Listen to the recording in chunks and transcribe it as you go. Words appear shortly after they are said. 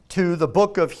to the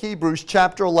book of Hebrews,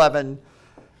 chapter 11,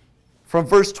 from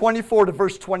verse 24 to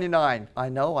verse 29. I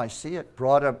know, I see it.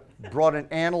 Brought an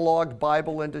analog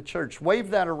Bible into church. Wave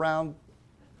that around.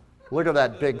 Look at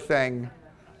that big thing.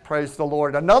 Praise the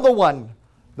Lord. Another one.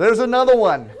 There's another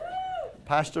one.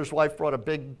 Pastor's wife brought a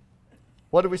big,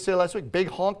 what did we say last week? Big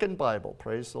honking Bible.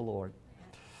 Praise the Lord.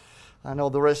 I know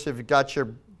the rest of you got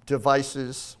your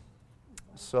devices,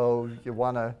 so you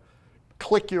want to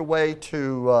click your way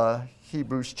to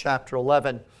Hebrews chapter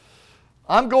 11.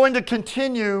 I'm going to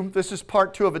continue. This is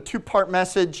part 2 of a 2-part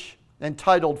message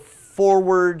entitled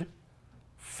Forward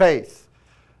Faith.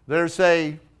 There's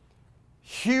a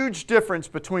huge difference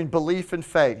between belief and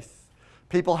faith.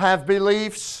 People have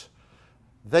beliefs.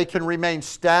 They can remain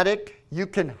static. You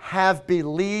can have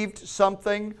believed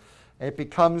something. It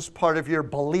becomes part of your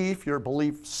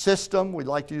belief system. We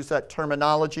like to use that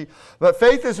terminology. But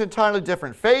faith is entirely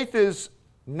different. Faith is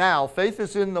now. Faith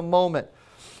is in the moment.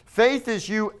 Faith is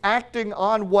you acting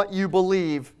on what you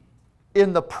believe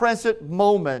in the present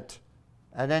moment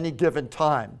at any given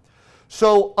time.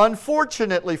 So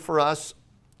unfortunately for us,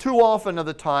 too often of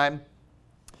the time,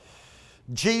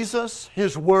 Jesus,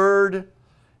 His Word,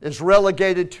 is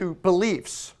relegated to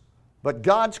beliefs. But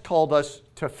God's called us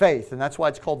to faith, and that's why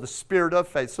it's called the Spirit of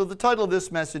Faith. So the title of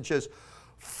this message is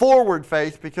Forward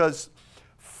Faith, because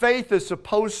faith is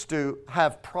supposed to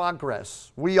have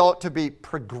progress. We ought to be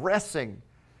progressing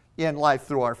in life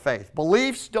through our faith.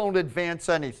 Beliefs don't advance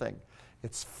anything.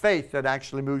 It's faith that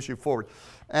actually moves you forward.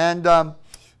 And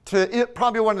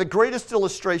probably one of the greatest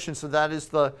illustrations of that is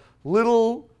the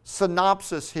little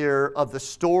synopsis here of the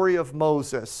story of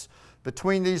Moses.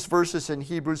 Between these verses in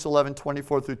Hebrews 11,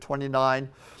 24 through 29,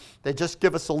 they just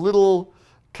give us a little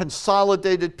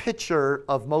consolidated picture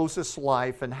of Moses'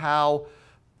 life and how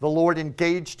the Lord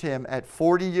engaged him at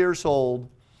 40 years old,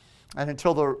 and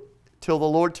until the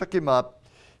Lord took him up,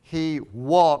 he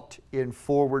walked in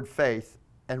forward faith,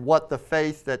 and what the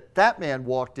faith that man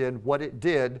walked in, what it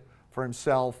did for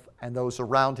himself and those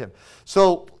around him.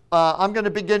 So I'm going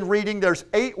to begin reading. There's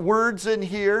 8 words in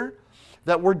here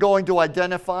that we're going to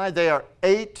identify. They are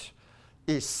 8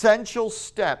 essential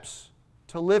steps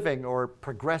to living or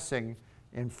progressing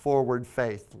in forward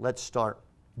faith. Let's start.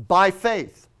 By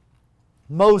faith,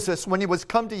 Moses, when he was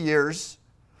come to years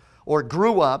or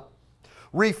grew up,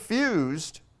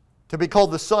 refused to be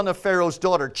called the son of Pharaoh's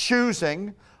daughter,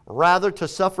 choosing rather to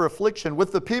suffer affliction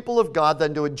with the people of God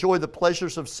than to enjoy the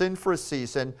pleasures of sin for a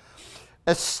season,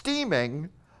 esteeming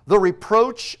the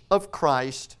reproach of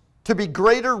Christ to be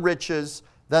greater riches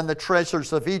than the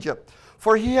treasures of Egypt.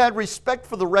 For he had respect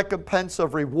for the recompense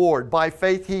of reward. By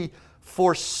faith he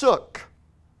forsook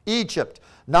Egypt,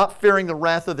 not fearing the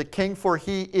wrath of the king, for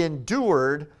he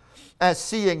endured as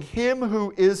seeing him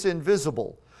who is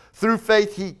invisible. Through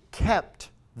faith he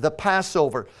kept the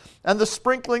Passover and the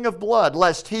sprinkling of blood,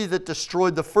 lest he that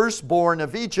destroyed the firstborn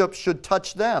of Egypt should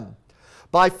touch them.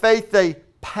 By faith they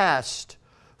passed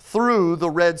through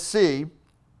the Red Sea,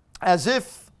 as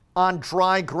if on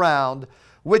dry ground,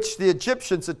 which the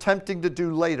Egyptians, attempting to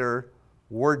do later,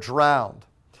 were drowned.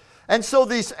 And so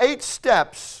these 8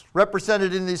 steps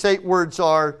represented in these 8 words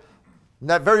are, in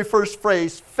that very first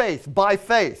phrase, faith. By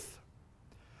faith,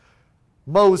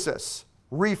 Moses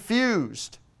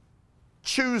refused,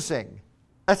 choosing,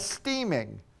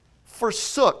 esteeming,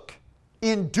 forsook,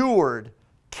 endured,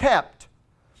 kept.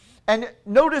 And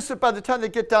notice that by the time they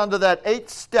get down to that 8th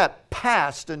step,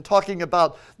 passed, and talking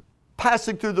about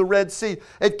passing through the Red Sea,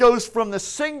 it goes from the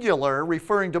singular,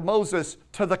 referring to Moses,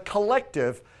 to the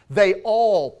collective. They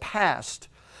all passed.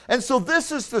 And so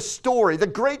this is the story, the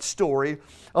great story,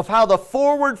 of how the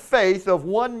forward faith of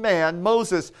one man,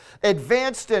 Moses,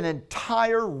 advanced an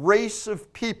entire race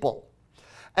of people.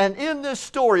 And in this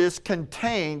story is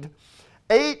contained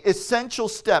 8 essential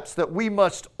steps that we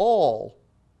must all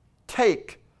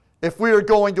take if we are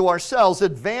going to ourselves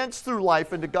advance through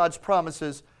life into God's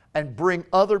promises and bring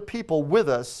other people with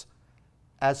us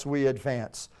as we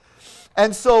advance.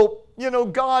 And so,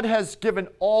 God has given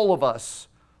all of us,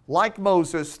 like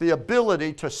Moses, the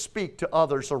ability to speak to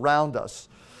others around us.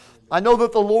 I know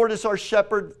that the Lord is our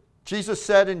shepherd. Jesus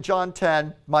said in John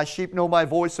 10, "My sheep know my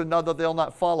voice, another they'll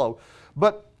not follow."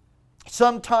 But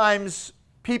sometimes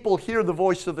people hear the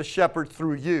voice of the shepherd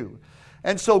through you.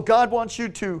 And so God wants you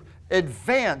to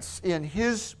advance in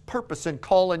His purpose and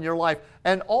call in your life.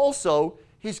 And also,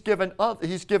 He's given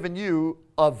you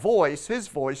a voice, His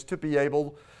voice, to be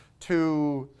able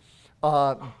to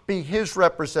be His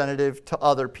representative to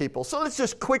other people. So let's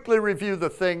just quickly review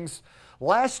the things.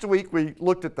 Last week we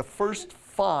looked at the first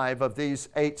 5 of these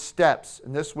 8 steps,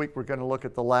 and this week we're going to look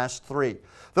at the last 3.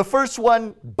 The first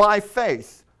one, by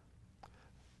faith.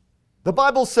 The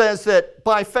Bible says that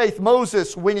by faith,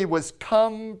 Moses, when he was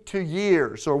come to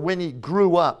years, or when he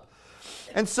grew up.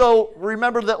 And so,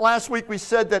 remember that last week we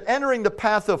said that entering the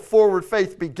path of forward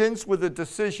faith begins with a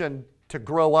decision to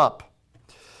grow up.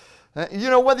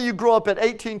 Whether you grow up at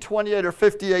 18, 28, or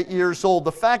 58 years old,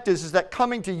 the fact is that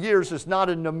coming to years is not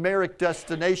a numeric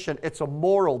destination, it's a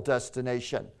moral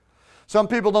destination. Some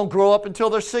people don't grow up until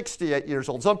they're 68 years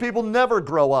old. Some people never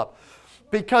grow up,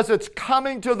 because it's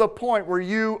coming to the point where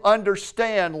you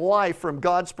understand life from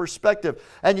God's perspective,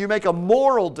 and you make a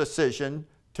moral decision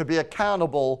to be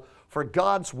accountable for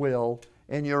God's will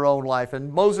in your own life.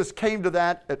 And Moses came to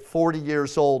that at 40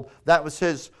 years old. That was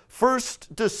his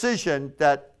first decision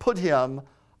that put him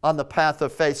on the path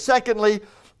of faith. Secondly,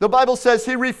 the Bible says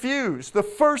he refused. The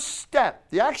first step,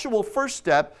 the actual first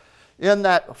step in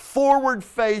that forward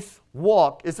faith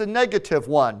walk is a negative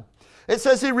one. It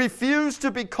says he refused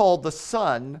to be called the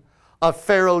son of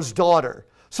Pharaoh's daughter.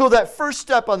 So that first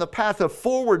step on the path of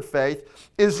forward faith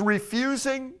is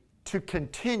refusing to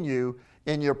continue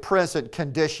in your present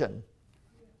condition.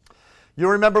 You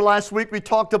remember last week we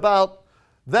talked about,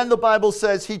 then the Bible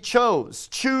says he chose,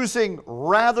 choosing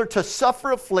rather to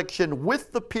suffer affliction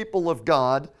with the people of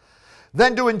God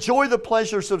than to enjoy the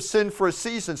pleasures of sin for a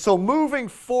season. So moving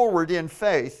forward in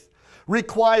faith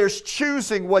requires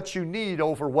choosing what you need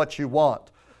over what you want.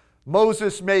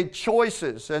 Moses made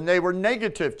choices, and they were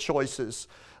negative choices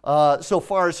so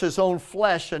far as his own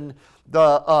flesh and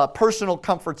the personal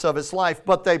comforts of his life,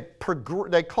 but they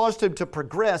caused him to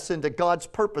progress into God's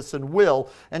purpose and will,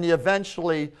 and he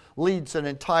eventually leads an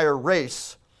entire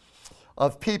race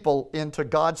of people into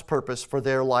God's purpose for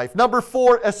their life. Number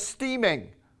 4,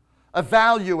 esteeming,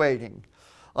 evaluating.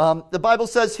 The Bible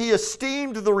says he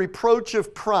esteemed the reproach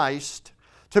of Christ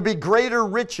to be greater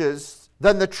riches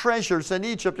than the treasures in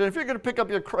Egypt. And if you're going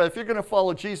to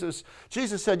follow Jesus,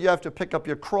 Jesus said you have to pick up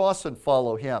your cross and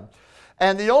follow him.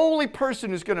 And the only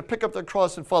person who's going to pick up the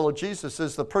cross and follow Jesus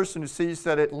is the person who sees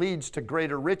that it leads to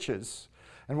greater riches.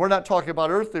 And we're not talking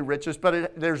about earthly riches,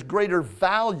 but there's greater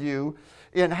value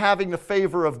in having the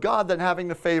favor of God than having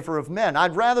the favor of men.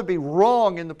 I'd rather be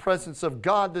wrong in the presence of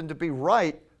God than to be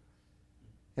right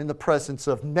in the presence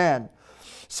of men.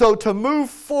 So to move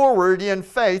forward in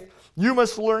faith, you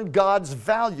must learn God's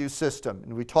value system.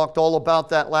 And we talked all about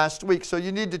that last week. So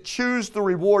you need to choose the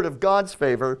reward of God's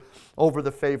favor over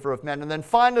the favor of men. And then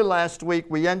finally last week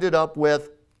we ended up with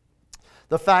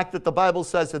the fact that the Bible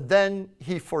says that then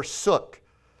he forsook.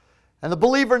 And the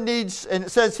believer needs, and it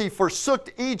says he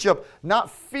forsook Egypt,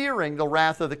 not fearing the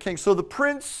wrath of the king. So the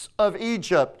prince of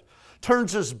Egypt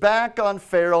turns his back on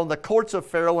Pharaoh and the courts of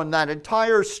Pharaoh and that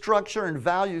entire structure and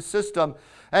value system.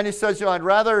 And he says, I'd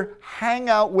rather hang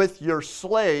out with your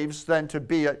slaves than to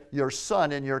be your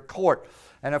son in your court.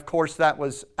 And of course, that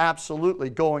was absolutely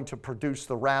going to produce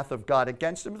the wrath of God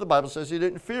against him. The Bible says he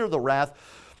didn't fear the wrath.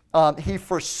 He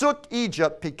forsook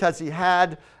Egypt because he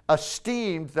had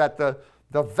esteemed that the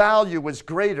value was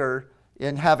greater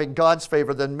in having God's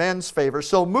favor than men's favor.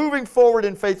 So moving forward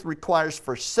in faith requires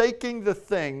forsaking the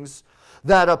things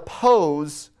that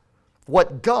oppose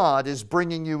what God is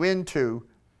bringing you into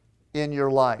in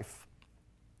your life.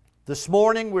 This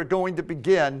morning we're going to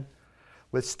begin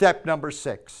with step number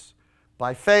 6.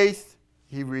 By faith,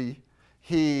 he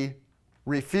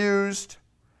refused,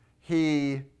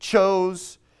 he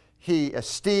chose, he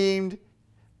esteemed,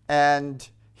 and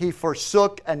he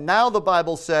forsook, and now the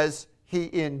Bible says he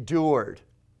endured.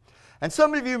 And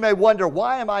some of you may wonder,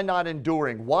 why am I not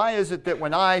enduring? Why is it that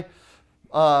when I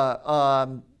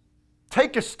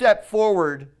take a step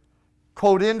forward,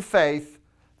 quote, in faith,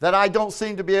 that I don't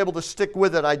seem to be able to stick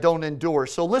with it, I don't endure?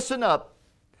 So listen up,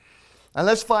 and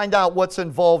let's find out what's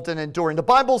involved in enduring. The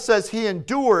Bible says he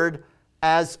endured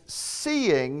as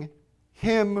seeing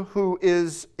him who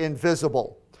is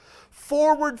invisible.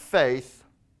 Forward faith,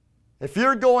 if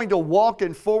you're going to walk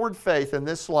in forward faith in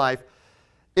this life,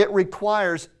 it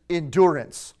requires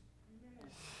endurance.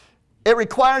 It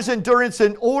requires endurance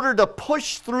in order to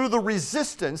push through the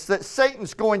resistance that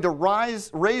Satan's going to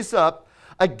raise up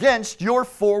against your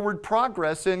forward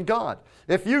progress in God.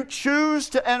 If you choose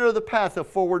to enter the path of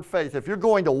forward faith, if you're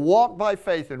going to walk by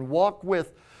faith and walk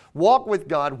with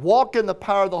God, walk in the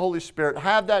power of the Holy Spirit,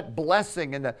 have that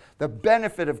blessing and the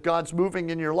benefit of God's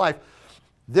moving in your life,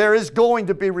 there is going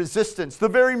to be resistance. The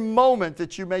very moment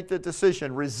that you make the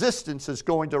decision, resistance is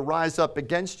going to rise up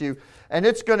against you, and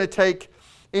it's going to take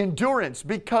endurance,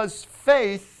 because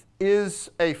faith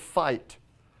is a fight.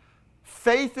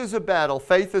 Faith is a battle.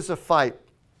 Faith is a fight.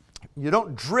 You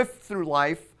don't drift through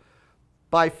life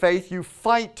by faith. You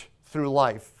fight through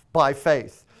life by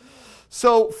faith.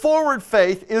 So forward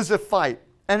faith is a fight.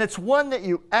 And it's one that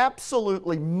you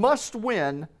absolutely must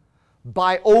win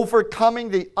by overcoming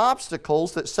the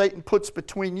obstacles that Satan puts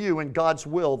between you and God's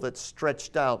will that's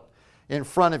stretched out in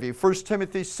front of you. 1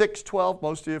 Timothy 6:12,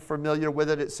 most of you are familiar with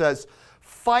it. It says,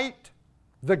 fight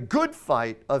the good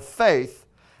fight of faith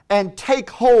and take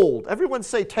hold. Everyone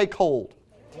say take hold.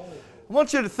 I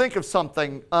want you to think of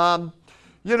something.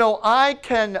 I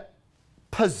can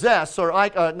possess, or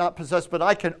not possess, but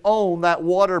I can own that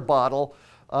water bottle.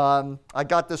 I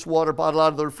got this water bottle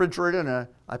out of the refrigerator and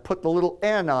I put the little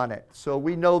N on it. So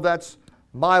we know that's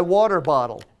my water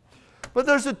bottle. But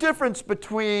there's a difference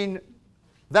between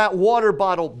that water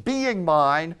bottle being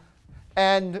mine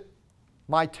and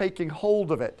my taking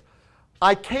hold of it.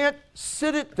 I can't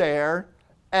sit it there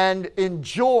and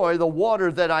enjoy the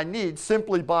water that I need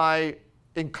simply by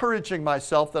encouraging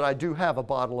myself that I do have a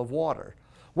bottle of water.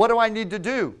 What do I need to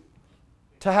do?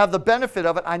 To have the benefit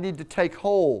of it, I need to take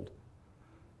hold.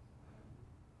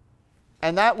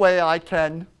 And that way I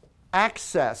can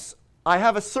access. I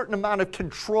have a certain amount of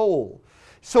control.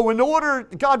 So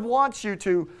God wants you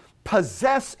to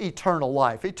possess eternal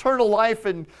life. Eternal life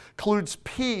includes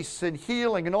peace and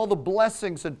healing and all the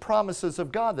blessings and promises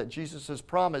of God that Jesus has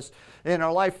promised in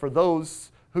our life for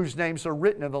those whose names are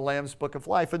written in the Lamb's Book of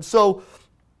Life. And so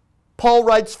Paul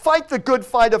writes, fight the good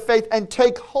fight of faith and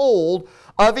take hold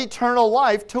of eternal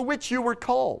life to which you were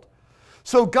called.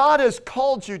 So God has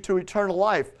called you to eternal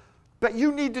life, but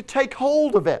you need to take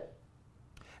hold of it.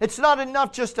 It's not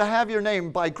enough just to have your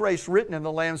name by grace written in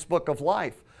the Lamb's Book of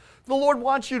Life. The Lord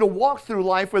wants you to walk through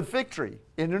life with victory.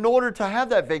 And in order to have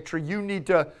that victory, you need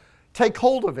to take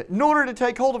hold of it. In order to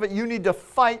take hold of it, you need to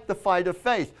fight the fight of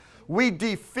faith. We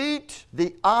defeat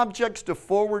the objects to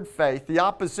forward faith, the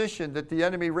opposition that the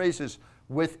enemy raises,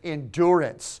 with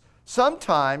endurance.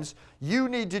 Sometimes you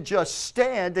need to just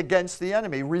stand against the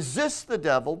enemy. Resist the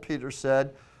devil, Peter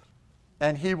said,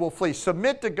 and he will flee.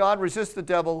 Submit to God, resist the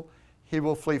devil, he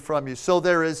will flee from you. So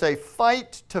there is a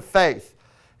fight to faith,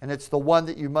 and it's the one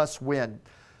that you must win.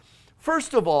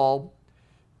 First of all,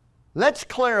 let's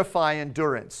clarify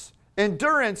endurance.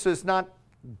 Endurance is not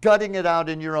gutting it out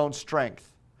in your own strength.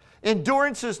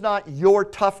 Endurance is not your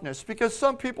toughness, because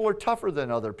some people are tougher than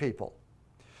other people.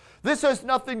 This has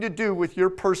nothing to do with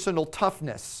your personal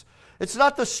toughness. It's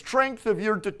not the strength of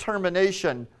your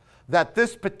determination that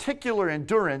this particular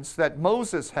endurance that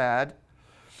Moses had,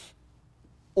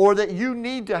 or that you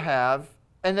need to have,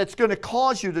 and it's going to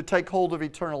cause you to take hold of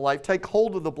eternal life, take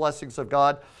hold of the blessings of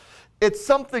God. It's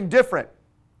something different.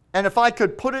 And if I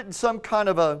could put it in some kind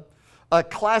of a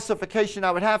classification,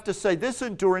 I would have to say this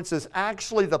endurance is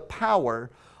actually the power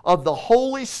of the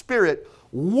Holy Spirit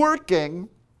working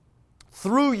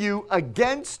through you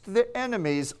against the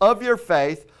enemies of your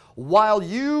faith while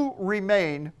you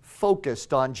remain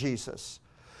focused on Jesus.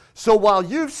 So while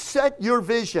you've set your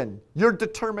vision, your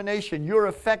determination, your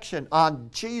affection on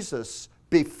Jesus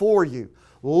before you,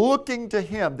 looking to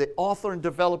Him, the author and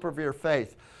developer of your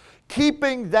faith,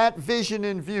 keeping that vision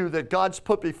in view that God's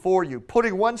put before you,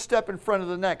 putting one step in front of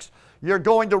the next, you're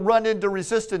going to run into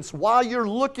resistance. While you're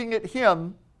looking at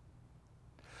Him,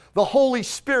 the Holy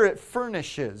Spirit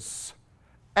furnishes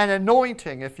an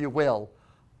anointing, if you will,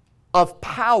 of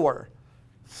power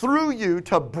through you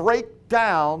to break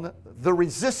down the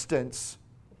resistance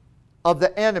of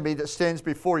the enemy that stands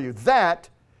before you. That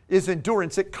is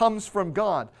endurance. It comes from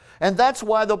God. And that's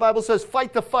why the Bible says,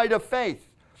 fight the fight of faith.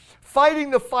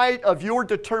 Fighting the fight of your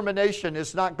determination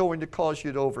is not going to cause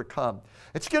you to overcome.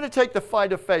 It's going to take the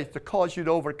fight of faith to cause you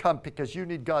to overcome, because you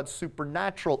need God's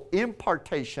supernatural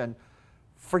impartation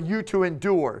for you to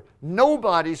endure.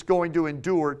 Nobody's going to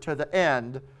endure to the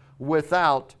end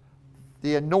without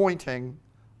the anointing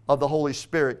of the Holy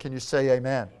Spirit. Can you say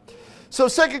amen? So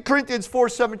 2 Corinthians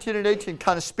 4:17 and 18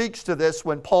 kind of speaks to this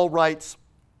when Paul writes,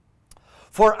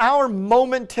 for our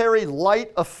momentary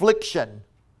light affliction.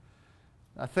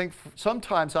 I think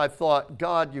sometimes I've thought,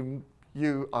 God,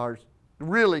 you are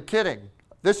really kidding.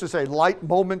 This is a light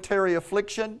momentary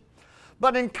affliction.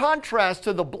 But in contrast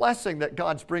to the blessing that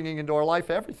God's bringing into our life,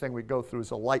 everything we go through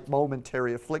is a light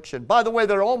momentary affliction. By the way,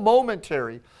 they're all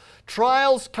momentary.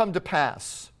 Trials come to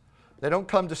pass. They don't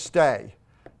come to stay.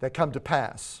 They come to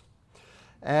pass.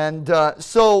 And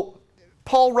so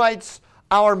Paul writes,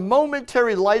 our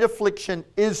momentary light affliction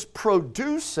is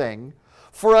producing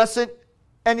for us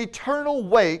an eternal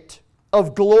weight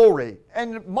of glory.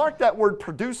 And mark that word,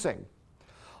 producing.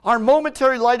 Our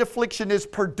momentary light affliction is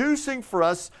producing for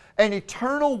us an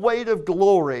eternal weight of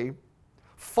glory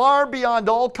far beyond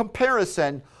all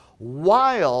comparison,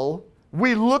 while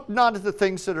we look not at the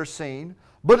things that are seen,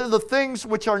 but at the things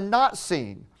which are not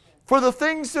seen. For the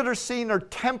things that are seen are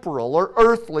temporal or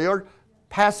earthly or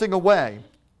passing away,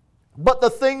 but the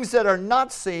things that are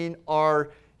not seen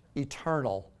are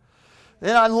eternal.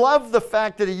 And I love the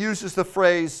fact that he uses the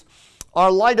phrase,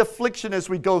 our light affliction as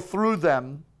we go through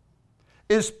them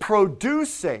is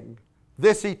producing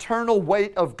this eternal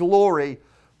weight of glory,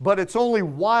 but it's only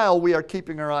while we are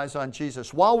keeping our eyes on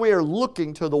Jesus, while we are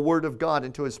looking to the Word of God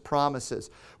and to His promises.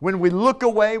 When we look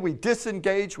away, we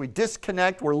disengage, we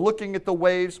disconnect, we're looking at the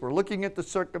waves, we're looking at the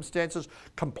circumstances,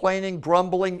 complaining,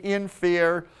 grumbling, in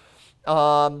fear,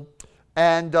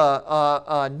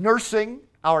 nursing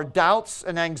our doubts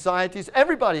and anxieties.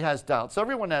 Everybody has doubts.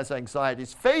 Everyone has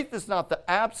anxieties. Faith is not the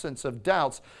absence of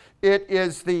doubts. It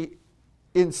is the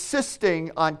insisting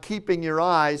on keeping your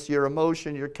eyes, your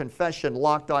emotion, your confession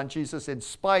locked on Jesus in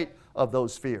spite of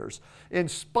those fears. In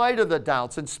spite of the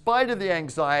doubts, in spite of the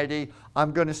anxiety,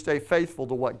 I'm going to stay faithful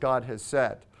to what God has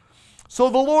said. So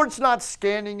the Lord's not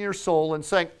scanning your soul and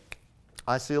saying,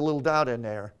 I see a little doubt in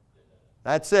there.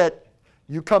 That's it.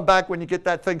 You come back when you get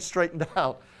that thing straightened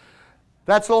out.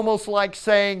 That's almost like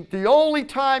saying the only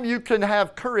time you can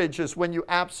have courage is when you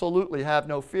absolutely have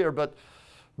no fear. But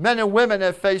men and women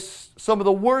have faced some of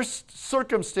the worst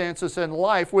circumstances in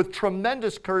life with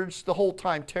tremendous courage, the whole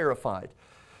time terrified.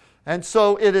 And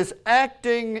so it is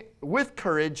acting with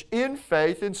courage in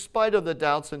faith in spite of the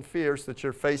doubts and fears that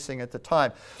you're facing at the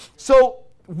time. So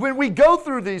when we go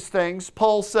through these things,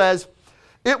 Paul says,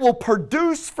 it will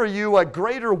produce for you a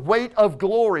greater weight of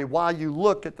glory while you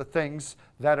look at the things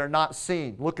that are not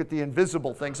seen. Look at the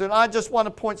invisible things. And I just want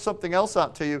to point something else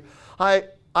out to you.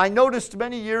 I noticed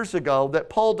many years ago that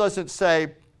Paul doesn't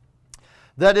say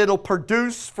that it'll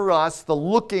produce for us the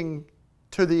looking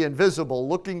to the invisible,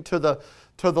 looking to the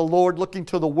Lord, looking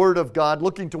to the Word of God,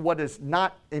 looking to what is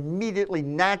not immediately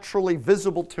naturally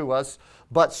visible to us,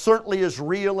 but certainly is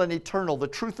real and eternal, the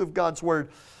truth of God's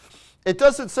Word. It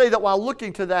doesn't say that while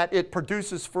looking to that, it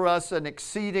produces for us an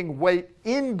exceeding weight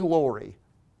in glory,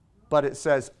 but it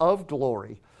says of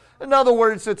glory. In other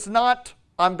words, it's not,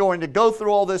 I'm going to go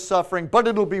through all this suffering, but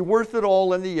it'll be worth it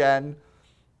all in the end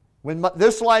when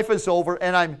this life is over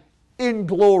and I'm in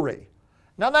glory.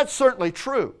 Now that's certainly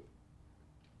true.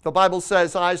 The Bible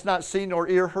says, eyes not seen nor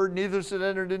ear heard, neither has it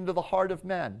entered into the heart of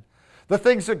men. The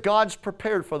things that God's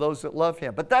prepared for those that love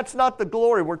Him. But that's not the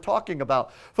glory we're talking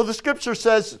about. For the Scripture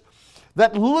says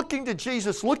that looking to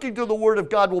Jesus, looking to the Word of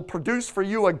God will produce for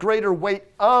you a greater weight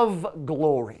of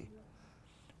glory.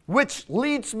 Which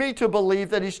leads me to believe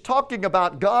that he's talking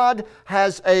about God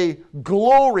has a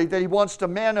glory that He wants to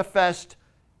manifest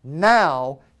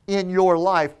now in your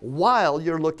life while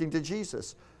you're looking to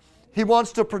Jesus. He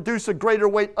wants to produce a greater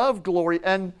weight of glory.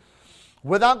 And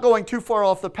without going too far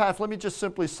off the path, let me just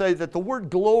simply say that the word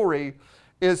glory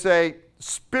is a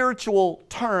spiritual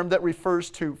term that refers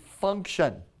to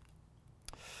function.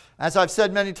 As I've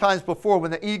said many times before,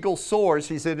 when the eagle soars,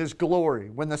 he's in his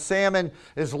glory. When the salmon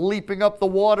is leaping up the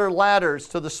water ladders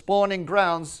to the spawning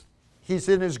grounds, he's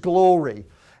in his glory.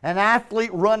 An athlete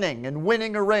running and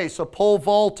winning a race, a pole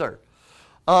vaulter,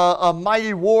 a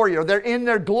mighty warrior, they're in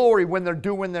their glory when they're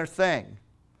doing their thing.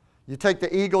 You take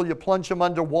the eagle, you plunge him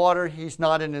underwater, he's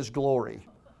not in his glory.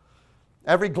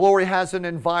 Every glory has an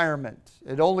environment.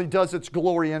 It only does its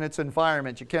glory in its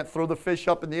environment. You can't throw the fish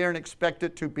up in the air and expect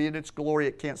it to be in its glory.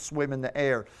 It can't swim in the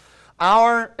air.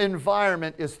 Our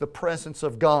environment is the presence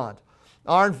of God.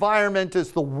 Our environment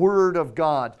is the Word of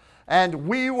God. And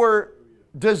we were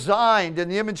designed in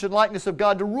the image and likeness of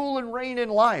God to rule and reign in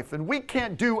life. And we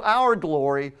can't do our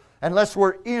glory unless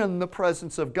we're in the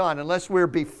presence of God, unless we're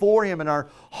before Him and our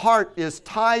heart is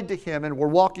tied to Him and we're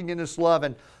walking in His love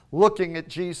and looking at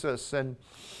Jesus. And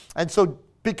so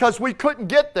because we couldn't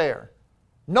get there,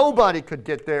 nobody could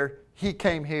get there, He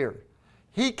came here.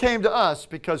 He came to us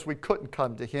because we couldn't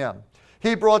come to Him.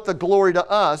 He brought the glory to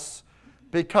us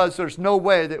because there's no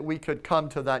way that we could come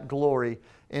to that glory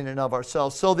in and of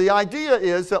ourselves. So the idea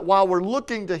is that while we're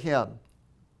looking to Him,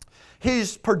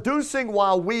 He's producing,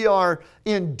 while we are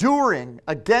enduring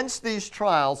against these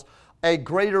trials, a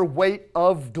greater weight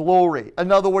of glory.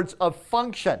 In other words, of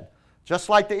function. Just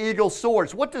like the eagle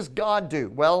soars. What does God do?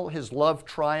 Well, His love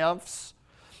triumphs.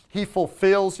 He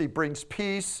fulfills. He brings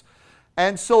peace.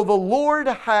 And so the Lord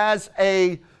has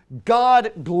a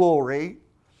God glory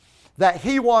that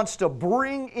He wants to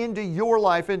bring into your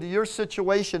life, into your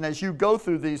situation as you go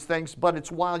through these things, but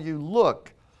it's while you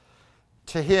look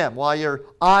to Him, while your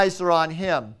eyes are on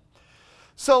Him.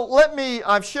 So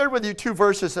I've shared with you two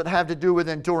verses that have to do with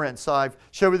endurance. I've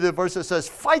shared with you the verse that says,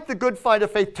 fight the good fight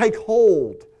of faith, take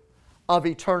hold of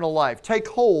eternal life. Take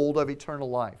hold of eternal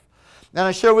life. And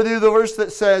I share with you the verse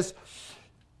that says,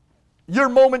 your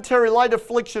momentary light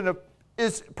affliction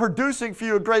is producing for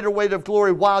you a greater weight of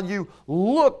glory while you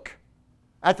look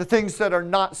at the things that are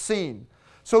not seen.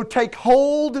 So take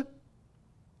hold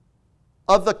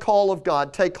of the call of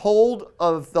God. Take hold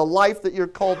of the life that you're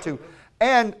called to,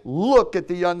 and look at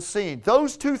the unseen.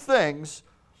 Those two things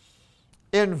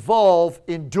involve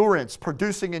endurance,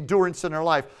 producing endurance in our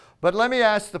life. But let me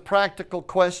ask the practical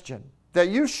question that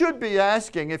you should be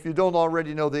asking if you don't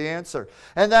already know the answer.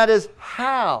 And that is,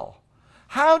 how?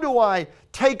 How do I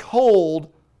take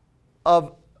hold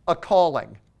of a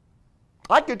calling?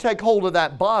 I could take hold of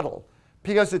that bottle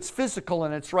because it's physical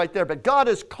and it's right there. But God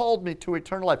has called me to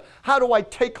eternal life. How do I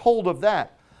take hold of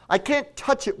that? I can't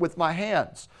touch it with my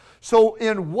hands. So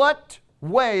in what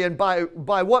way and by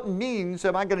what means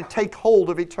am I going to take hold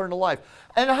of eternal life?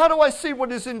 And how do I see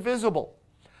what is invisible?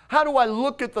 How do I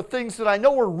look at the things that I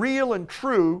know are real and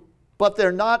true, but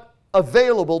they're not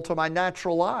available to my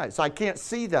natural eyes? I can't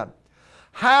see them.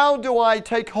 How do I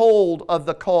take hold of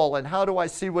the call, and how do I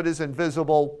see what is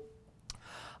invisible?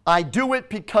 I do it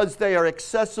because they are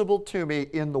accessible to me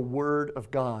in the Word of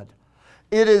God.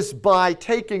 It is by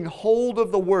taking hold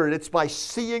of the Word. It's by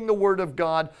seeing the Word of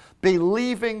God,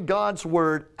 believing God's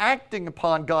Word, acting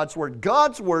upon God's Word.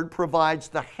 God's Word provides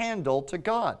the handle to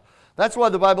God. That's why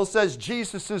the Bible says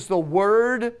Jesus is the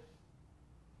Word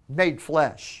made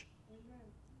flesh.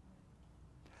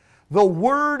 The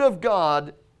Word of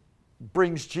God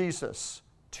brings Jesus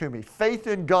to me. Faith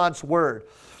in God's Word.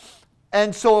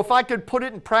 And so if I could put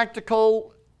it in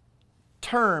practical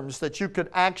terms that you could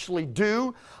actually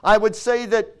do, I would say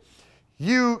that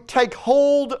you take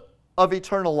hold of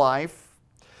eternal life,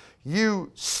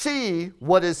 you see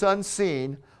what is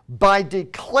unseen by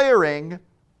declaring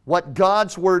what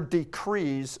God's Word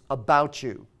decrees about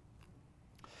you.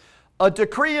 A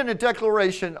decree and a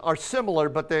declaration are similar,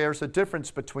 but there's a difference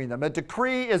between them. A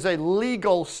decree is a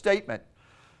legal statement.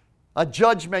 A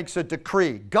judge makes a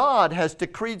decree. God has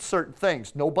decreed certain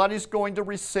things. Nobody's going to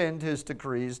rescind His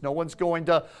decrees. No one's going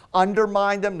to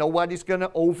undermine them. Nobody's going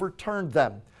to overturn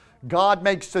them. God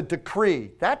makes a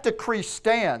decree. That decree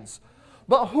stands.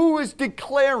 But who is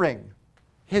declaring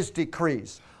His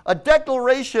decrees? A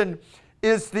declaration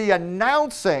is the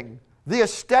announcing, the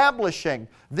establishing,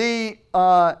 the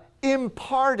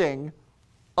imparting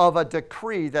of a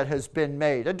decree that has been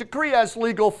made. A decree has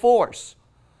legal force.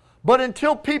 But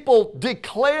until people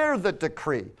declare the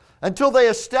decree, until they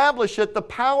establish it, the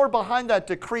power behind that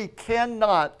decree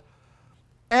cannot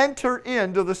enter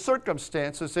into the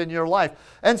circumstances in your life.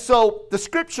 And so the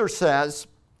Scripture says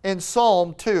in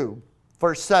Psalm 2,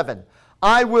 verse 7,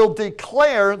 I will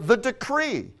declare the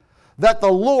decree that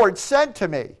the Lord said to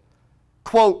me,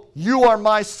 quote, you are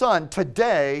my son,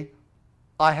 today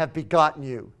I have begotten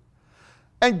you.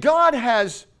 And God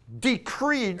has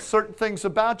decreed certain things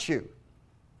about you.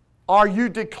 Are you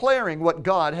declaring what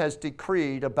God has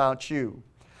decreed about you?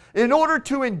 In order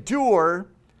to endure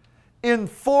in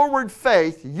forward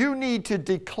faith, you need to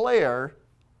declare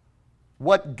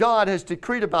what God has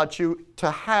decreed about you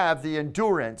to have the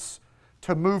endurance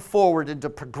to move forward and to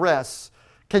progress.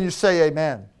 Can you say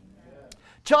amen?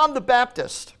 John the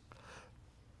Baptist,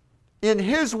 in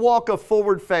his walk of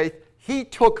forward faith, he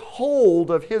took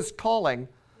hold of his calling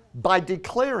by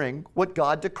declaring what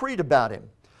God decreed about him.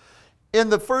 In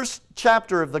the first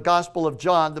chapter of the Gospel of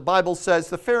John, the Bible says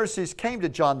the Pharisees came to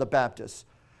John the Baptist.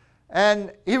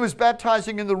 And he was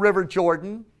baptizing in the river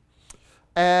Jordan.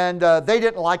 And they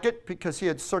didn't like it because he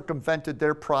had circumvented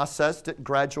their process, didn't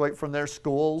graduate from their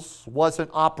schools, wasn't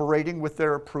operating with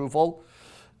their approval.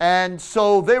 And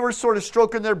so they were sort of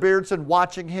stroking their beards and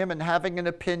watching him and having an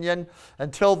opinion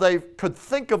until they could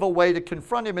think of a way to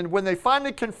confront him. And when they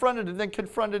finally confronted him, they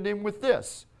confronted him with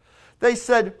this. They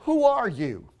said, who are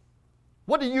you?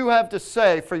 What do you have to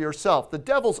say for yourself? The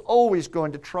devil's always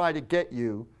going to try to get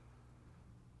you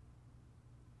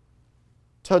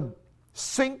to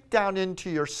sink down into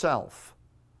yourself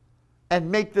and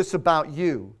make this about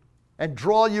you and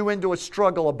draw you into a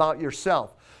struggle about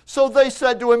yourself. So they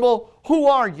said to him, well, who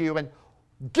are you? And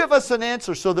give us an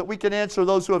answer so that we can answer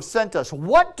those who have sent us.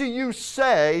 What do you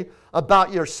say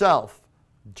about yourself?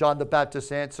 John the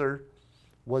Baptist's answer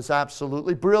was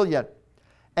absolutely brilliant.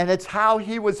 And it's how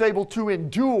he was able to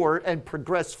endure and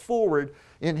progress forward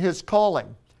in his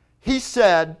calling. He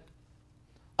said,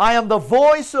 I am the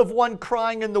voice of one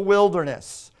crying in the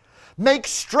wilderness. Make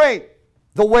straight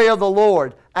the way of the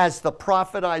Lord, as the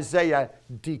prophet Isaiah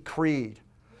decreed.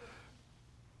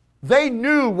 They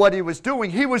knew what he was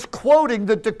doing. He was quoting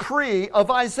the decree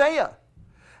of Isaiah.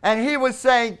 And he was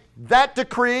saying, that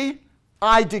decree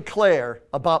I declare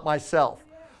about myself.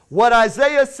 What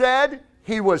Isaiah said,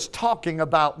 he was talking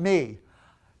about me.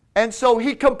 And so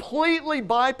he completely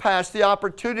bypassed the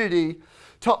opportunity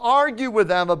to argue with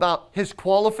them about his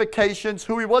qualifications,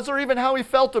 who he was, or even how he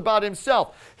felt about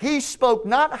himself. He spoke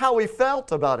not how he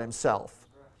felt about himself.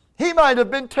 He might have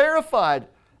been terrified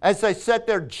as they sat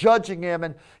there judging him,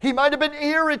 and he might have been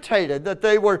irritated that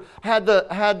they had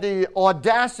the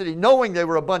audacity, knowing they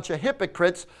were a bunch of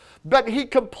hypocrites. But he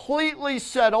completely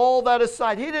set all that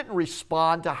aside. He didn't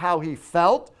respond to how he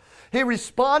felt. He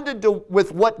responded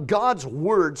with what God's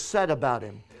word said about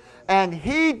him. And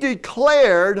he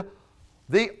declared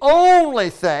the only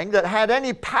thing that had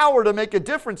any power to make a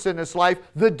difference in his life,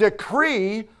 the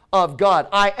decree of God.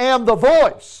 I am the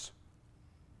voice,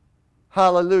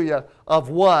 hallelujah, of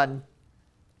one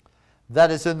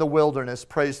that is in the wilderness.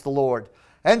 Praise the Lord.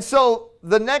 And so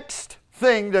the next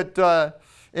thing that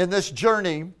in this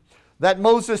journey that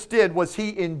Moses did was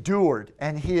he endured.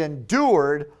 And he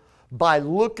endured by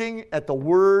looking at the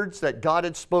words that God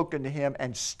had spoken to him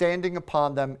and standing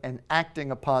upon them and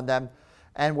acting upon them,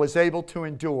 and was able to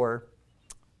endure,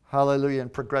 hallelujah,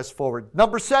 and progress forward.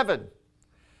 Number 7,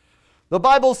 the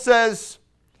Bible says,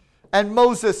 and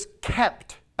Moses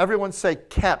kept, everyone say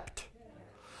kept.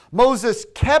 Moses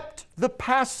kept the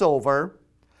Passover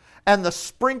and the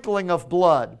sprinkling of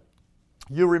blood.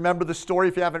 You remember the story.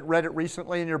 If you haven't read it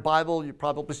recently in your Bible, you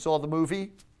probably saw the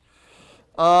movie.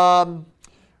 All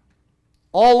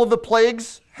of the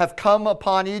plagues have come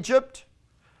upon Egypt,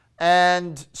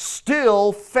 and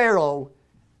still Pharaoh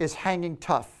is hanging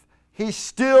tough. He's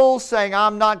still saying,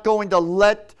 I'm not going to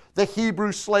let the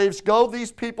Hebrew slaves go.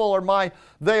 These people are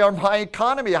they are my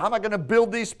economy. How am I going to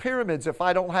build these pyramids if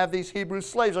I don't have these Hebrew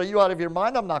slaves? Are you out of your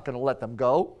mind? I'm not going to let them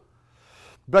go.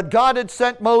 But God had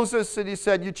sent Moses, and he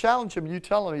said, you challenge him, you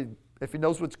tell him if he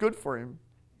knows what's good for him,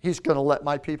 he's going to let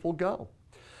my people go.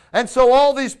 And so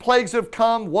all these plagues have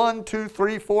come, 1, 2,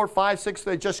 3, 4, 5, 6,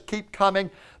 they just keep coming.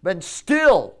 But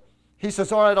still, he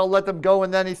says, all right, I'll let them go.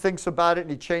 And then he thinks about it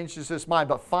and he changes his mind.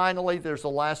 But finally, there's a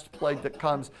last plague that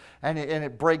comes and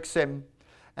it breaks him.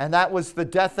 And that was the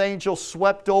death angel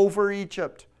swept over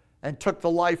Egypt and took the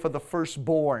life of the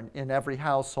firstborn in every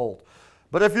household.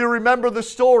 But if you remember the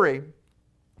story,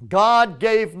 God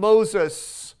gave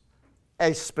Moses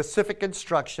a specific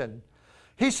instruction.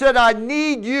 He said, I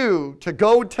need you to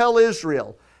go tell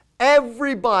Israel,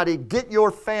 everybody get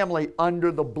your family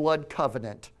under the blood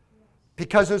covenant.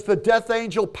 Because as the death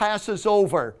angel passes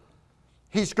over,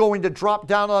 he's going to drop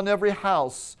down on every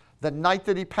house the night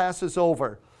that he passes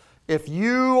over. If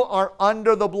you are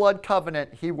under the blood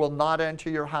covenant, he will not enter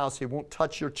your house. He won't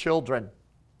touch your children.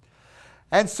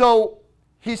 And so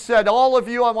he said, all of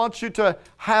you, I want you to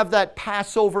have that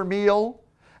Passover meal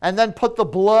and then put the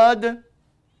blood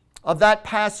of that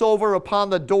Passover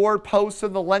upon the doorposts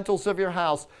and the lintels of your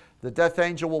house. The death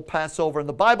angel will pass over. And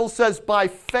the Bible says by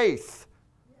faith,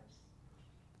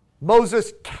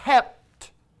 Moses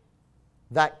kept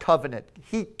that covenant.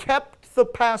 He kept the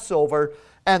Passover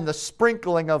and the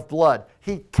sprinkling of blood.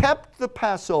 He kept the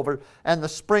Passover and the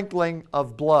sprinkling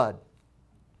of blood.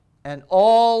 And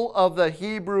all of the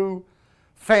Hebrew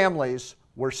families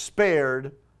were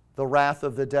spared the wrath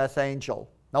of the death angel.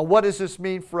 Now, what does this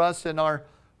mean for us in our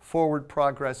forward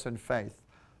progress in faith?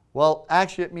 Well,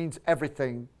 actually it means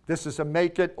everything. This is a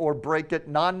make it or break it,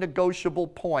 non-negotiable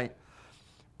point.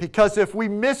 Because if we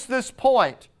miss this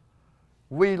point,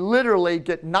 we literally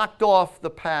get knocked off the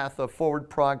path of forward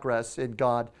progress in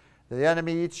God. The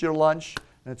enemy eats your lunch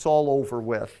and it's all over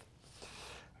with.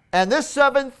 And this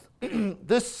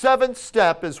seventh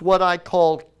step is what I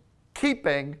call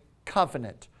keeping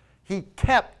covenant. He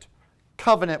kept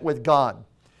covenant with God.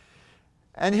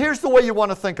 And here's the way you want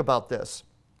to think about this.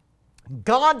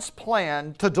 God's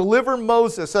plan to deliver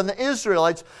Moses and the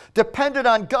Israelites depended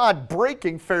on God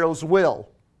breaking Pharaoh's will.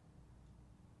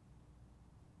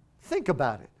 Think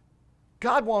about it.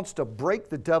 God wants to break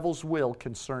the devil's will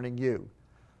concerning you.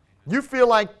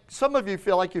 Some of you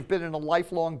feel like you've been in a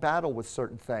lifelong battle with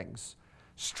certain things,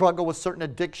 struggle with certain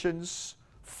addictions,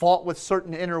 fought with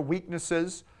certain inner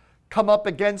weaknesses, come up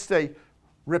against a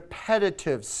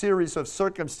repetitive series of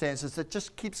circumstances that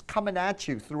just keeps coming at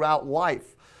you throughout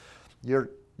life.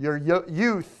 Your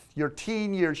youth, your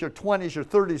teen years, your 20s, your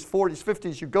 30s, 40s,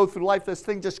 50s, you go through life, this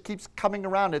thing just keeps coming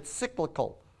around. It's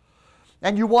cyclical.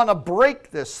 And you want to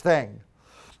break this thing.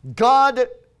 God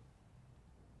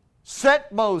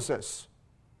sent Moses,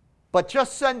 but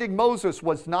just sending Moses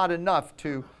was not enough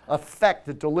to affect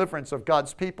the deliverance of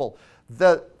God's people.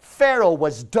 The Pharaoh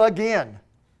was dug in.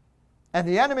 And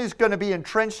the enemy is going to be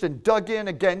entrenched and dug in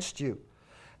against you.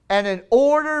 And in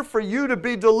order for you to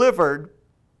be delivered,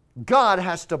 God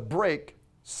has to break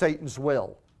Satan's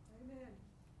will. Amen.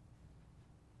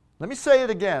 Let me say it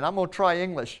again. I'm going to try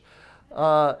English.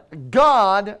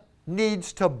 God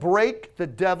needs to break the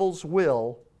devil's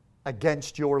will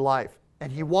against your life.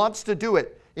 And he wants to do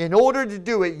it. In order to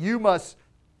do it, you must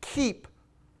keep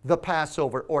the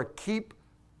Passover or keep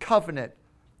covenant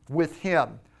with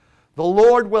him. The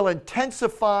Lord will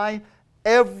intensify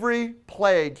every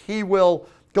plague. He will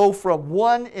go from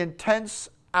one intense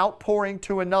outpouring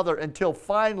to another until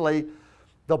finally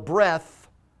the breath,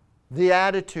 the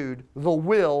attitude, the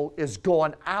will is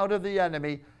gone out of the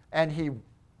enemy, and he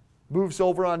moves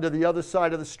over onto the other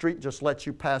side of the street, just lets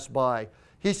you pass by.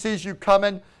 He sees you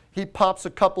coming, he pops a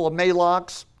couple of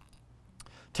Maalox,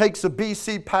 takes a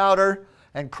BC powder,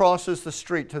 and crosses the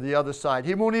street to the other side.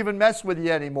 He won't even mess with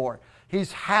you anymore.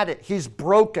 He's had it. He's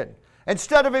broken.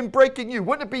 Instead of him breaking you,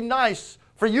 wouldn't it be nice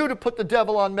for you to put the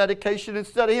devil on medication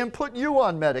instead of him putting you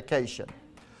on medication?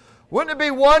 Wouldn't it be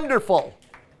wonderful?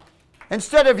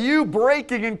 Instead of you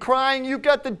breaking and crying, you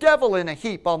got the devil in a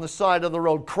heap on the side of the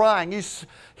road crying. He's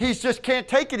just can't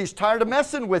take it. He's tired of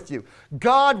messing with you.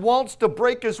 God wants to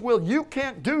break his will. You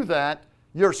can't do that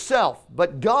yourself,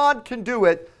 but God can do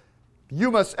it. You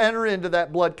must enter into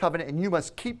that blood covenant, and you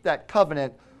must keep that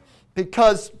covenant,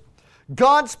 because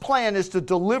God's plan is to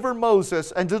deliver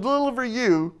Moses and to deliver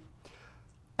you,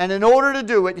 and in order to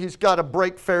do it, he's got to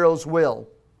break Pharaoh's will.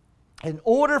 In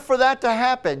order for that to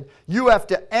happen, you have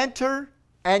to enter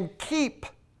and keep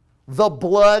the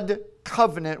blood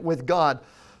covenant with God.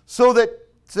 So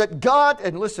that God,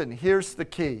 and listen, here's the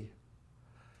key.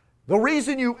 The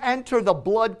reason you enter the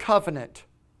blood covenant,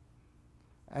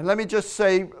 and let me just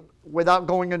say, without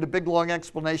going into big long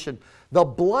explanation, the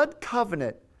blood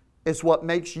covenant is what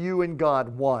makes you and God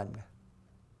one.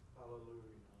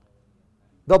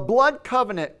 The blood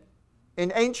covenant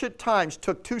in ancient times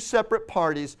took two separate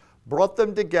parties, brought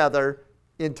them together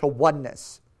into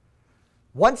oneness.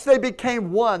 Once they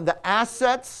became one, the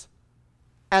assets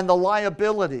and the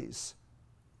liabilities,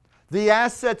 the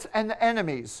assets and the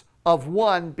enemies of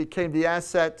one became the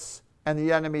assets and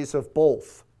the enemies of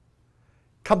both.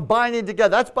 Combining together.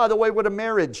 That's, by the way, what a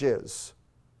marriage is.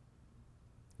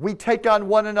 We take on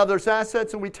one another's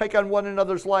assets and we take on one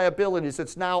another's liabilities.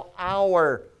 It's now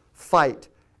our fight,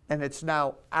 and it's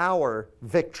now our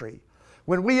victory.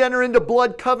 When we enter into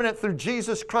blood covenant through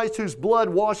Jesus Christ, whose blood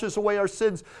washes away our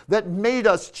sins, that made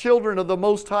us children of the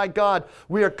Most High God,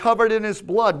 we are covered in his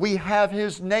blood. We have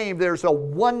his name. There's a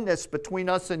oneness between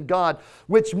us and God,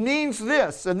 which means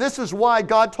this, and this is why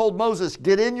God told Moses,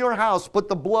 get in your house, put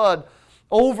the blood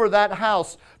over that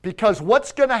house, because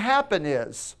what's going to happen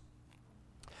is,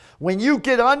 when you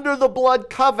get under the blood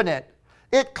covenant,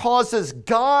 it causes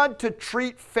God to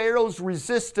treat Pharaoh's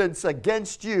resistance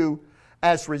against you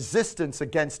as resistance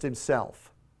against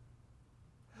himself.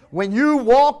 When you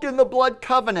walk in the blood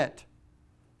covenant,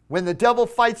 when the devil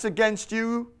fights against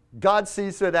you, God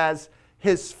sees it as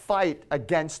his fight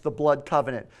against the blood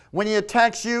covenant. When he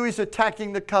attacks you, he's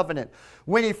attacking the covenant.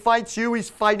 When he fights you, he's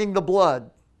fighting the blood.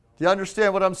 Do you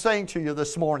understand what I'm saying to you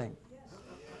this morning?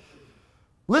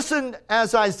 Listen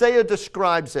as Isaiah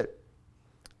describes it.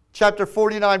 Chapter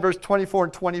 49, verse 24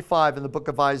 and 25 in the book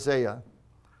of Isaiah.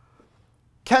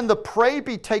 Can the prey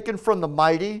be taken from the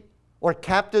mighty, or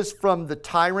captives from the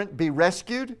tyrant be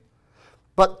rescued?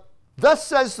 But thus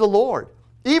says the Lord,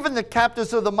 even the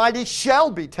captives of the mighty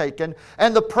shall be taken,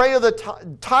 and the prey of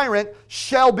the tyrant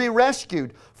shall be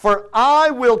rescued. For I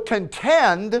will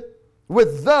contend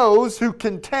with those who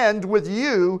contend with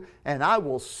you, and I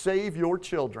will save your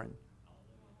children.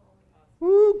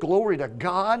 Ooh, glory to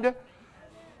God.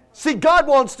 See, God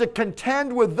wants to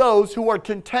contend with those who are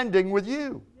contending with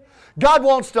you. God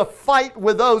wants to fight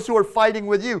with those who are fighting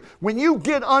with you. When you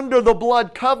get under the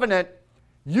blood covenant,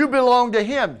 you belong to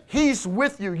him. He's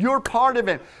with you. You're part of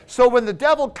him. So when the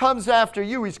devil comes after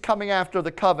you, he's coming after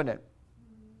the covenant.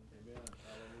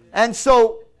 And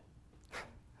so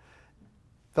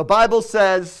the Bible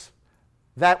says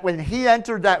that when he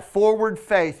entered that forward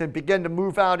faith and began to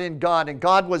move out in God, and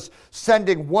God was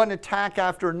sending one attack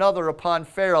after another upon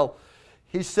Pharaoh,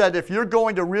 he said, if you're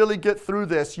going to really get through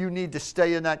this, you need to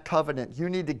stay in that covenant. You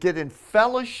need to get in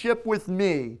fellowship with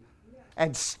me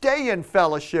and stay in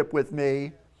fellowship with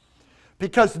me,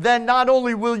 because then not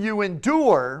only will you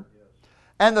endure,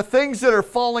 and the things that are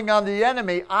falling on the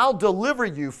enemy, I'll deliver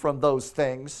you from those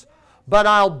things, but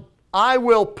I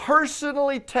will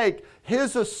personally take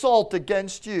his assault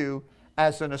against you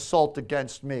as an assault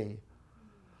against me.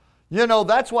 You know,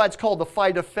 that's why it's called the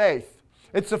fight of faith.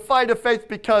 It's a fight of faith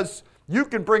because you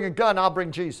can bring a gun, I'll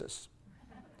bring Jesus.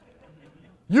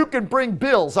 You can bring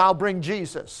bills, I'll bring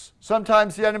Jesus.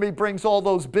 Sometimes the enemy brings all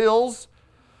those bills.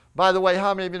 By the way,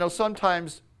 how many of you know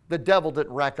sometimes the devil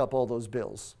didn't rack up all those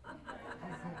bills?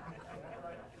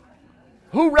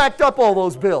 Who racked up all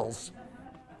those bills?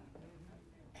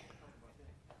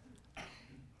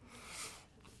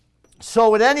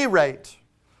 So at any rate,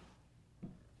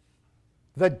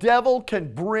 the devil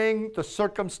can bring the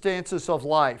circumstances of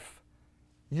life.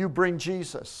 You bring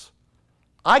Jesus.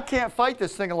 I can't fight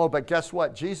this thing alone, but guess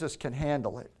what? Jesus can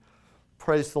handle it.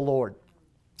 Praise the Lord.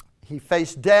 He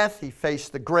faced death. He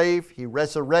faced the grave. He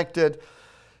resurrected.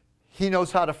 He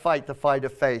knows how to fight the fight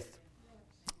of faith.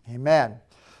 Amen.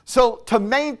 So to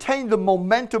maintain the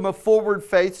momentum of forward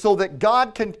faith so that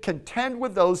God can contend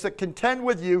with those that contend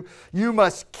with you, you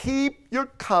must keep your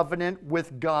covenant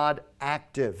with God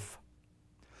active.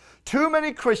 Too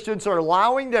many Christians are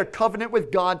allowing their covenant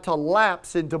with God to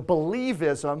lapse into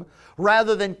believism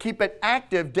rather than keep it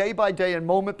active day by day and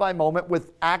moment by moment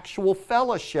with actual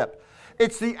fellowship.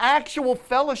 It's the actual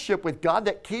fellowship with God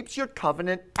that keeps your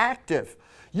covenant active.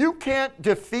 You can't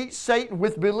defeat Satan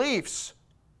with beliefs.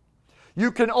 You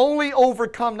can only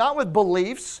overcome, not with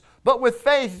beliefs, but with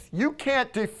faith. You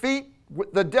can't defeat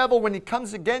the devil when he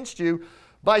comes against you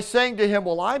by saying to him,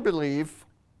 well, I believe.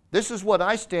 This is what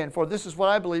I stand for. This is what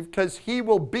I believe, because he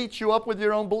will beat you up with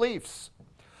your own beliefs.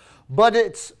 But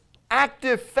it's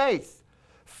active faith.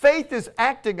 Faith is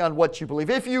acting on what you believe.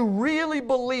 If you really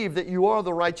believe that you are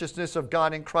the righteousness of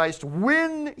God in Christ,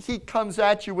 when he comes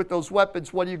at you with those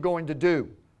weapons, what are you going to do?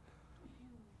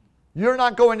 You're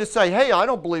not going to say, hey, I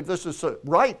don't believe this is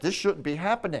right. This shouldn't be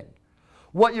happening.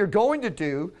 What you're going to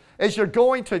do is you're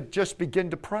going to just begin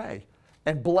to pray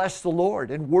and bless the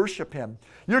Lord and worship him.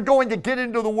 You're going to get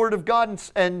into the Word of God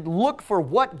and look for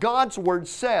what God's Word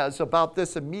says about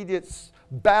this immediate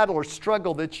battle or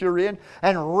struggle that you're in,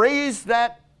 and raise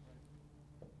that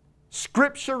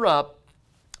Scripture up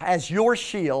as your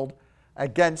shield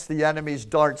against the enemy's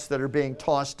darts that are being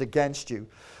tossed against you.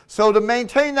 So to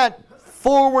maintain that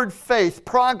forward faith,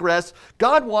 progress,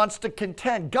 God wants to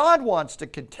contend. God wants to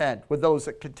contend with those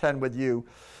that contend with you.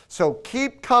 So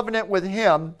keep covenant with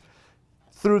him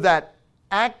through that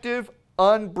active,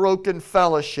 unbroken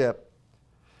fellowship.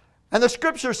 And the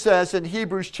Scripture says in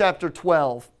Hebrews chapter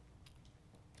 12,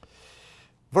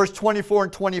 verse 24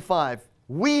 and 25,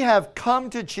 we have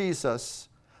come to Jesus,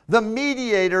 the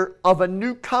mediator of a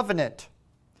new covenant,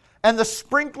 and the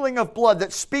sprinkling of blood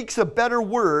that speaks a better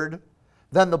word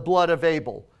than the blood of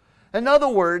Abel. In other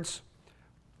words,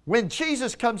 when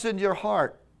Jesus comes into your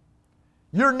heart,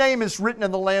 your name is written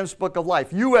in the Lamb's Book of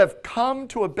Life. You have come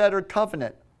to a better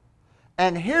covenant.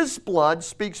 And his blood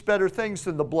speaks better things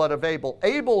than the blood of Abel.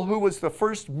 Abel, who was the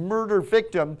first murder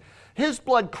victim, his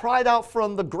blood cried out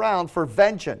from the ground for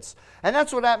vengeance. And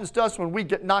that's what happens to us when we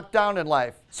get knocked down in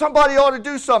life. Somebody ought to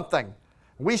do something.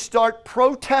 We start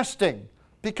protesting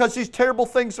because these terrible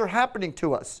things are happening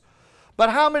to us. But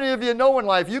how many of you know in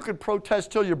life you can protest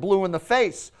till you're blue in the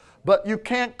face, but you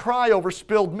can't cry over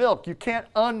spilled milk. You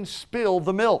can't unspill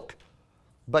the milk.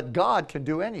 But God can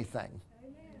do anything.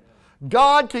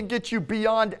 God can get you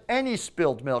beyond any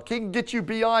spilled milk. He can get you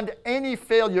beyond any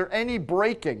failure, any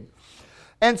breaking.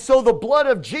 And so the blood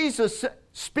of Jesus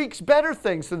speaks better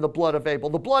things than the blood of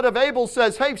Abel. The blood of Abel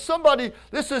says, hey, somebody,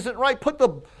 this isn't right. Put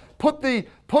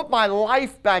my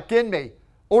life back in me.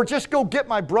 Or just go get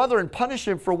my brother and punish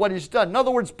him for what he's done. In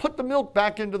other words, put the milk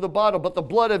back into the bottle. But the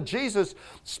blood of Jesus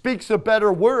speaks a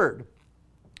better word.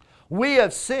 We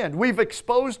have sinned. We've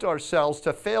exposed ourselves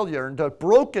to failure and to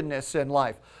brokenness in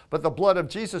life. But the blood of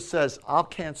Jesus says, I'll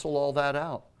cancel all that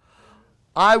out.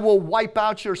 I will wipe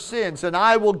out your sins, and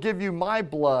I will give you my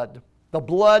blood, the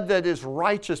blood that is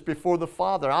righteous before the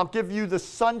Father. I'll give you the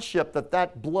sonship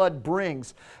that blood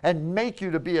brings and make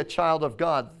you to be a child of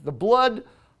God. The blood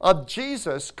of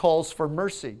Jesus calls for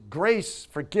mercy, grace,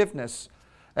 forgiveness,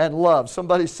 and love.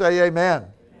 Somebody say amen.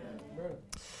 Amen.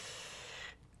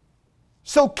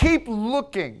 So keep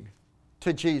looking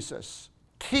to Jesus.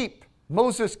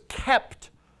 Moses kept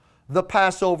the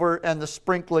Passover and the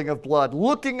sprinkling of blood,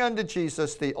 looking unto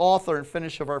Jesus, the author and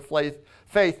finisher of our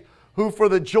faith, who for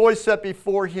the joy set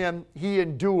before him, he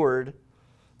endured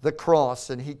the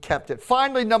cross and he kept it.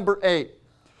 Finally, number 8,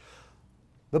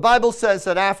 the Bible says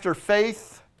that after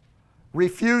faith,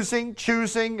 refusing,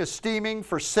 choosing, esteeming,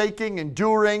 forsaking,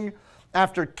 enduring,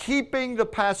 after keeping the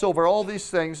Passover, all these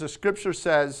things, the Scripture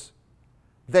says,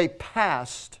 they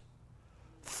passed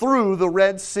through the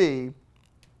Red Sea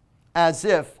as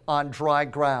if on dry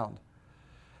ground.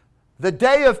 The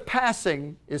day of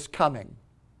passing is coming.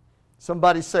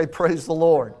 Somebody say, praise the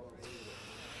Lord.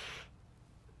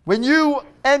 When you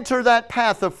enter that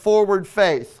path of forward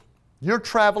faith, you're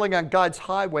traveling on God's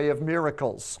highway of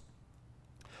miracles.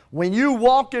 When you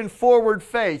walk in forward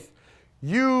faith,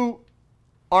 you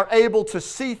are able to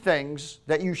see things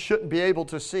that you shouldn't be able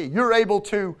to see. You're able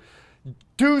to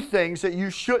do things that you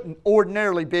shouldn't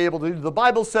ordinarily be able to do. The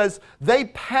Bible says they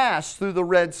passed through the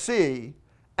Red Sea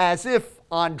as if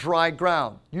on dry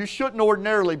ground. You shouldn't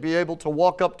ordinarily be able to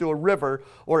walk up to a river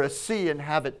or a sea and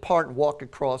have it part and walk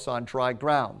across on dry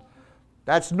ground.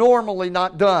 That's normally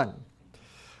not done.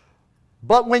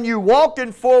 But when you walk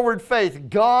in forward faith,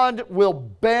 God will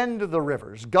bend the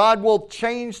rivers. God will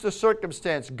change the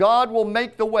circumstance. God will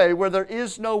make the way where there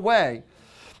is no way.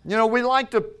 You know, we like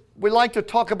to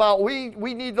talk about we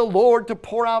need the Lord to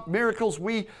pour out miracles.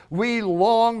 We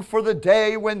long for the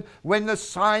day when the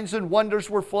signs and wonders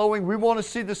were flowing. We want to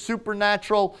see the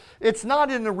supernatural. It's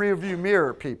not in the rearview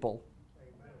mirror, people.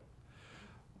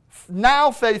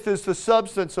 Now faith is the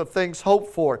substance of things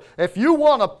hoped for. If you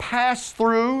want to pass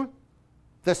through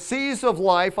the seas of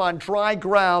life on dry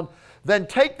ground, then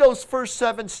take those first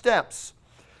 7 steps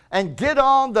and get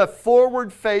on the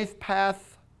forward faith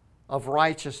path of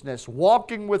righteousness,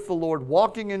 walking with the Lord,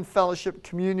 walking in fellowship,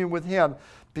 communion with Him,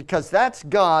 because that's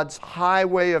God's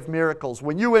highway of miracles.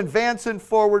 When you advance in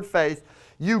forward faith,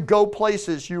 you go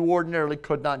places you ordinarily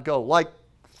could not go, like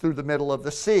through the middle of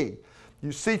the sea.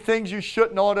 You see things you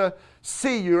shouldn't ought to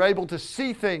see. You're able to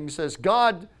see things as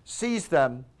God sees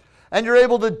them. And you're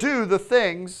able to do the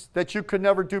things that you could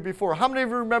never do before. How many of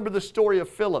you remember the story of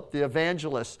Philip, the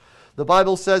evangelist? The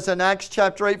Bible says in Acts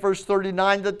chapter 8, verse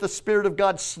 39, that the Spirit of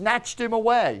God snatched him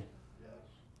away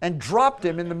and dropped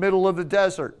him in the middle of the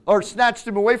desert, or snatched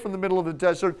him away from the middle of the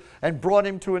desert and brought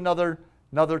him to another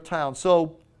town.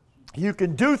 So you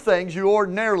can do things you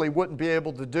ordinarily wouldn't be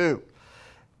able to do.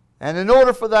 And in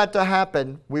order for that to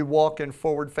happen, we walk in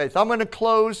forward faith. I'm going to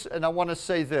close, and I want to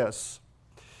say this.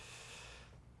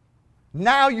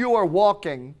 Now you are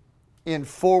walking in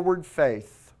forward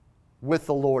faith with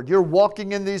the Lord. You're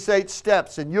walking in these 8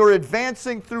 steps, and you're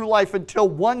advancing through life until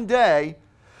one day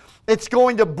it's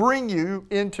going to bring you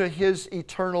into His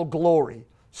eternal glory.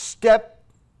 Step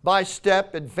by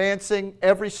step, advancing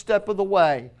every step of the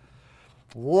way.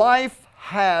 Life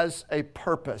has a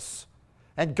purpose,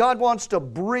 and God wants to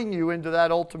bring you into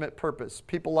that ultimate purpose.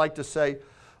 People like to say,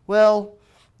 well,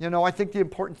 you know, I think the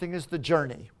important thing is the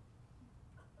journey.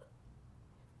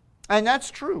 And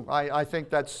that's true. I think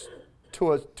that's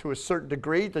to a certain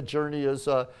degree. The journey is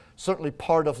certainly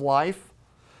part of life.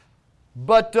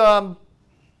 But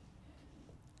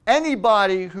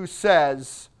anybody who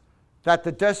says that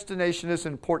the destination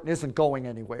isn't important isn't going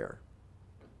anywhere.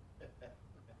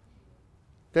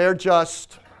 They're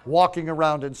just walking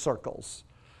around in circles.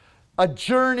 A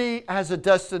journey has a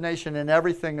destination, and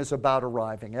everything is about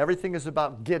arriving. Everything is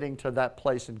about getting to that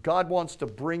place. And God wants to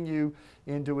bring you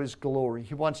into His glory.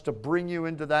 He wants to bring you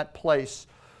into that place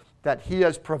that He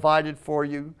has provided for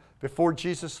you. Before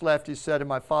Jesus left, He said, in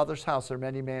my Father's house there are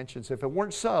many mansions. If it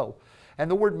weren't so, and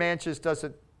the word mansions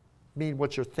doesn't mean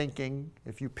what you're thinking.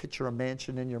 If you picture a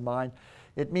mansion in your mind,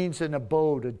 it means an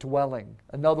abode, a dwelling.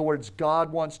 In other words,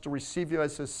 God wants to receive you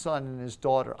as His son and His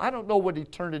daughter. I don't know what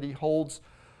eternity holds,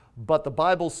 but the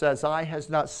Bible says, eye has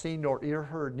not seen nor ear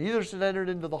heard, neither has it entered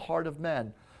into the heart of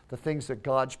men, the things that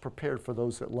God's prepared for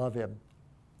those that love Him.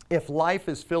 If life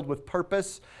is filled with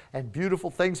purpose and beautiful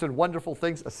things and wonderful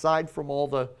things, aside from all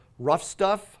the rough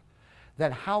stuff,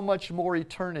 then how much more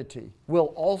eternity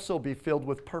will also be filled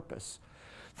with purpose?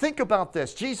 Think about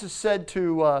this. Jesus said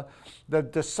to the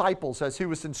disciples as He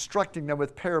was instructing them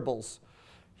with parables,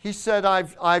 He said,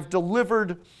 I've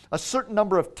delivered a certain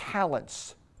number of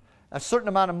talents, a certain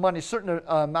amount of money, a certain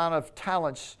amount of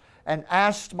talents, and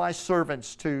asked my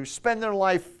servants to spend their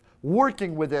life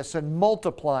working with this and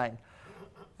multiplying.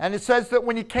 And it says that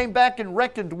when He came back and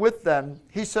reckoned with them,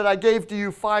 He said, I gave to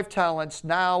you 5 talents.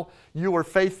 Now you are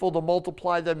faithful to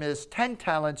multiply them as 10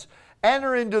 talents.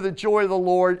 Enter into the joy of the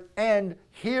Lord, and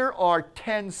here are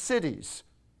 10 cities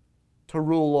to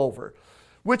rule over.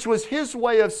 Which was His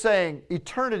way of saying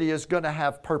eternity is going to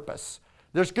have purpose.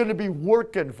 There's going to be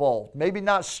work involved. Maybe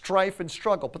not strife and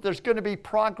struggle, but there's going to be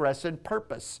progress and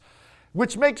purpose.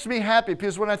 Which makes me happy,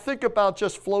 because when I think about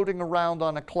just floating around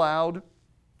on a cloud,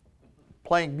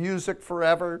 playing music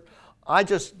forever, I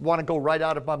just want to go right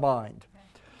out of my mind.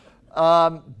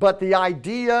 But the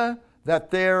idea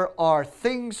that there are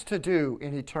things to do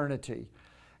in eternity,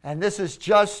 and this is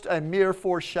just a mere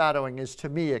foreshadowing, is to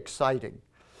me exciting.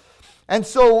 And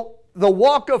so the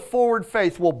walk of forward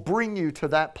faith will bring you to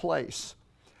that place.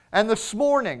 And this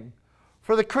morning,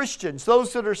 for the Christians,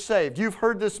 those that are saved, you've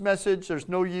heard this message. There's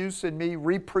no use in me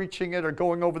re-preaching it or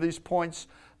going over these points.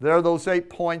 There are those 8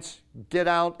 points. Get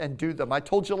out and do them. I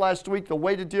told you last week the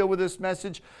way to deal with this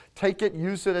message, take it,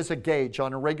 use it as a gauge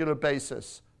on a regular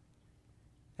basis.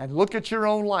 And look at your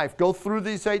own life. Go through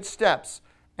these 8 steps,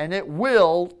 and it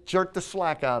will jerk the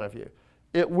slack out of you.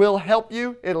 It will help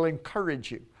you. It'll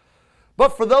encourage you.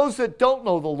 But for those that don't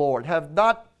know the Lord, have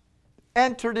not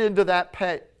entered into that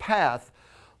path,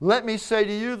 Let me say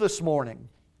to you this morning,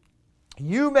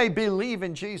 you may believe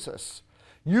in Jesus.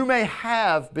 You may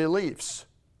have beliefs.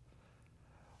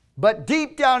 But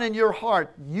deep down in your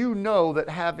heart, you know that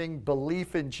having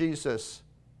belief in Jesus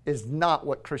is not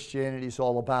what Christianity is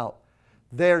all about.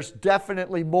 There's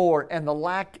definitely more, and the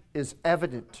lack is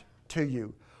evident to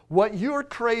you. What you're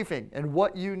craving and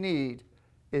what you need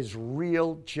is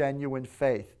real, genuine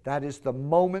faith. That is the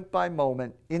moment by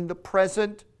moment, in the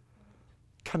present,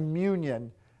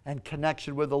 communion and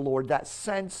connection with the Lord. That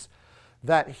sense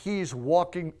that He's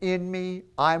walking in me,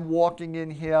 I'm walking in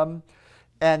Him.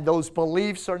 And those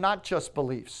beliefs are not just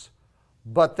beliefs,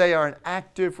 but they are an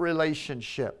active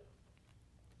relationship.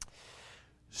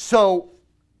 So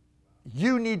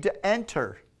you need to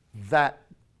enter that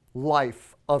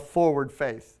life of forward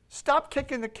faith. Stop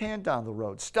kicking the can down the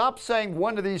road. Stop saying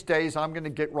one of these days I'm going to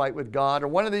get right with God, or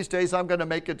one of these days I'm going to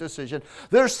make a decision.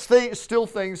 There's still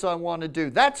things I want to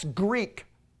do. That's Greek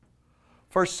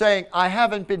for saying I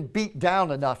haven't been beat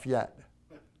down enough yet.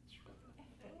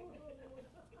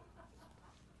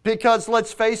 Because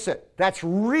let's face it, that's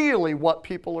really what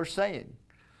people are saying.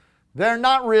 They're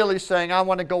not really saying, I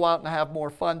want to go out and have more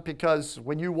fun, because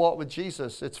when you walk with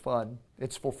Jesus, it's fun,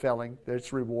 it's fulfilling,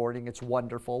 it's rewarding, it's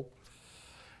wonderful.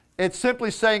 It's simply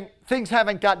saying, things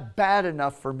haven't got bad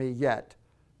enough for me yet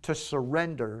to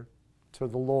surrender to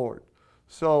the Lord.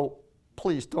 So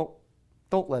please don't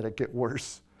let it get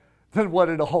worse than what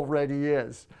it already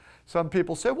is. Some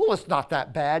people say, well, it's not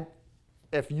that bad.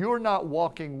 If you're not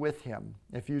walking with Him,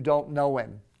 if you don't know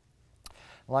Him,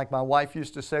 like my wife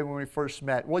used to say when we first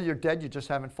met, well, you're dead, you just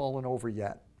haven't fallen over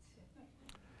yet.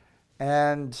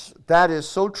 And that is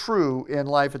so true in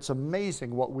life. It's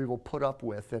amazing what we will put up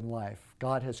with in life.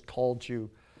 God has called you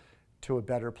to a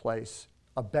better place,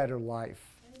 a better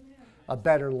life, a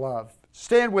better love.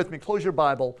 Stand with me, close your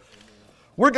Bible.